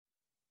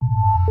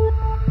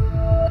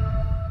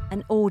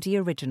an Audi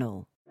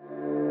original.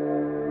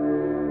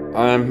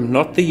 I'm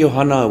not the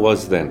Johan I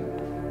was then.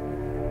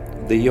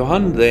 The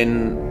Johan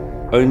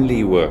then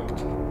only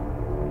worked,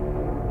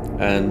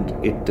 and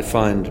it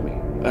defined me.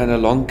 And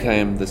along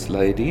came this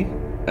lady,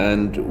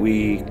 and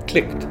we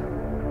clicked.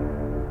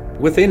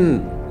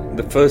 Within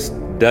the first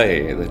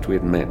day that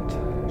we'd met,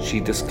 she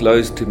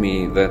disclosed to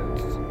me that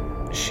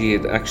she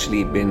had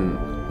actually been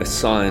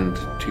assigned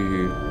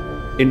to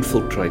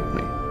infiltrate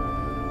me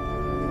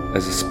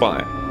as a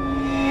spy.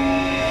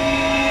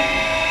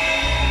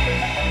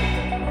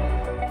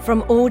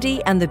 From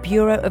Audi and the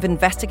Bureau of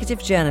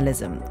Investigative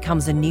Journalism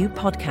comes a new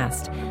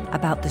podcast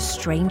about the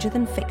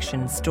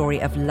stranger-than-fiction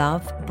story of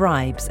love,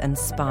 bribes and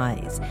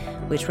spies,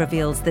 which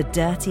reveals the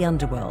dirty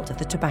underworld of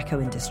the tobacco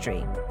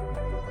industry.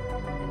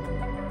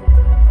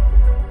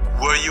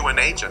 Were you an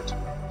agent?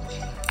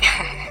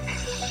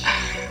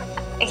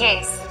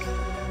 Yes,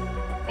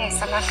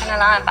 I'm not going to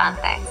lie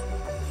about that.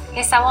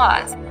 Yes, I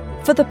was.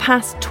 For the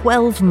past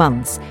 12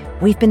 months,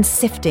 we've been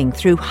sifting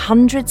through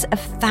hundreds of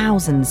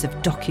thousands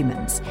of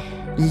documents,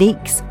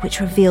 leaks which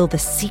reveal the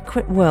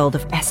secret world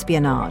of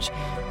espionage,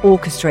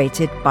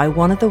 orchestrated by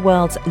one of the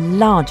world's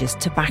largest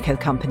tobacco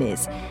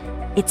companies.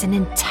 It's an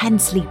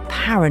intensely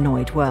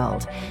paranoid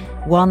world,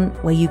 one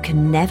where you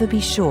can never be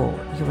sure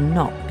you're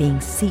not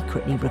being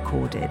secretly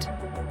recorded.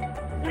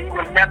 We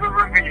will never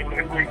reveal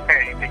who we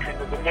pay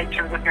because of the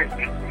nature of the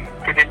business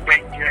could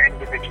endanger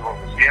individuals,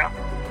 yeah?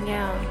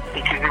 Yeah.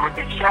 Because it would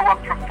be so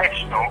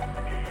unprofessional,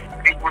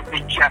 it would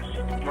be just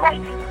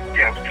like,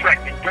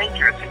 threatening,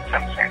 dangerous in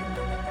some sense.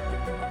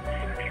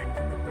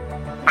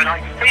 But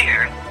I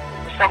fear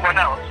someone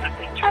else has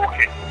been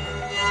talking.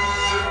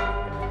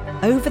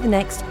 Over the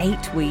next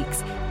 8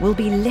 weeks, we'll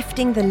be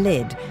lifting the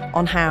lid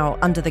on how,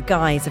 under the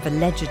guise of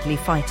allegedly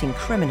fighting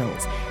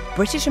criminals,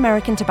 British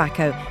American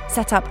Tobacco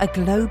set up a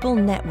global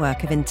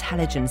network of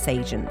intelligence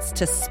agents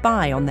to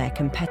spy on their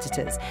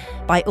competitors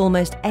by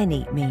almost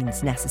any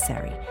means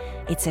necessary.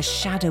 It's a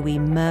shadowy,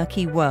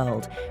 murky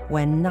world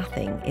where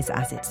nothing is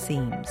as it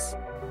seems.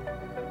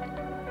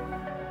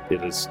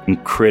 It is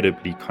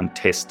incredibly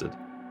contested.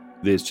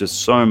 There's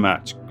just so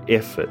much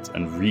effort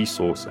and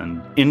resource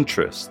and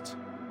interest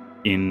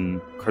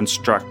in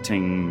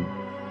constructing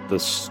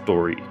this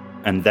story.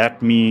 And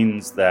that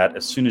means that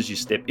as soon as you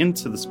step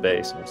into the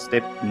space or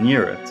step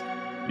near it,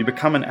 you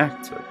become an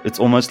actor. It's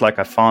almost like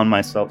I found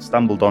myself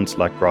stumbled onto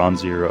like ground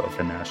zero of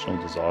a national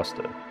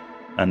disaster.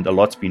 And a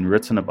lot's been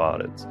written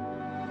about it.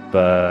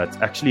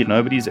 But actually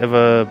nobody's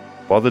ever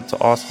bothered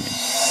to ask me.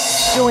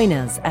 Join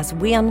us as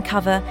we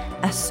uncover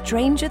a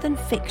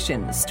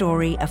stranger-than-fiction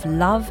story of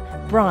love,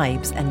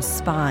 bribes and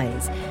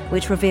spies,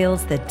 which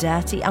reveals the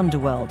dirty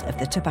underworld of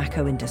the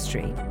tobacco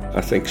industry.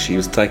 I think she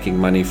was taking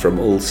money from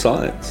all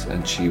sides,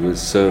 and she was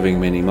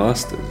serving many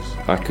masters.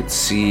 I could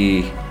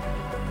see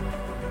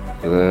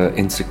the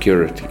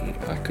insecurity,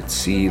 I could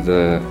see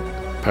the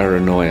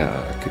paranoia,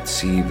 I could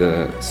see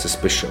the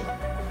suspicion.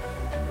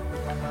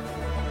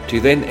 To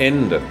then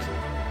end it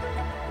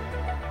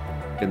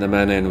in the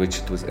manner in which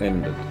it was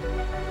ended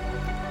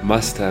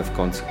must have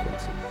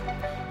consequences.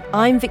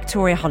 I'm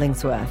Victoria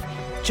Hollingsworth.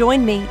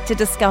 Join me to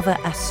discover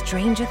a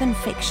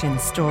stranger-than-fiction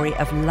story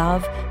of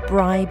love,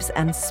 bribes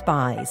and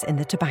spies in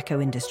the tobacco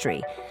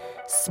industry.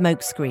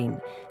 Smokescreen,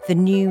 the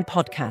new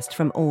podcast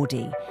from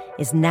Audi,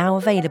 is now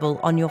available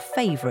on your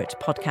favourite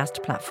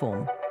podcast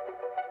platform.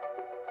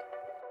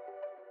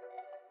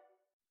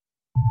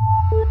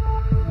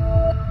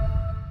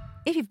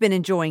 If you've been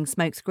enjoying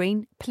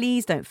Smokescreen,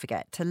 please don't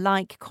forget to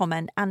like,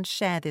 comment and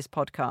share this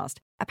podcast.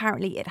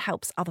 Apparently it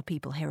helps other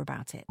people hear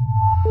about it.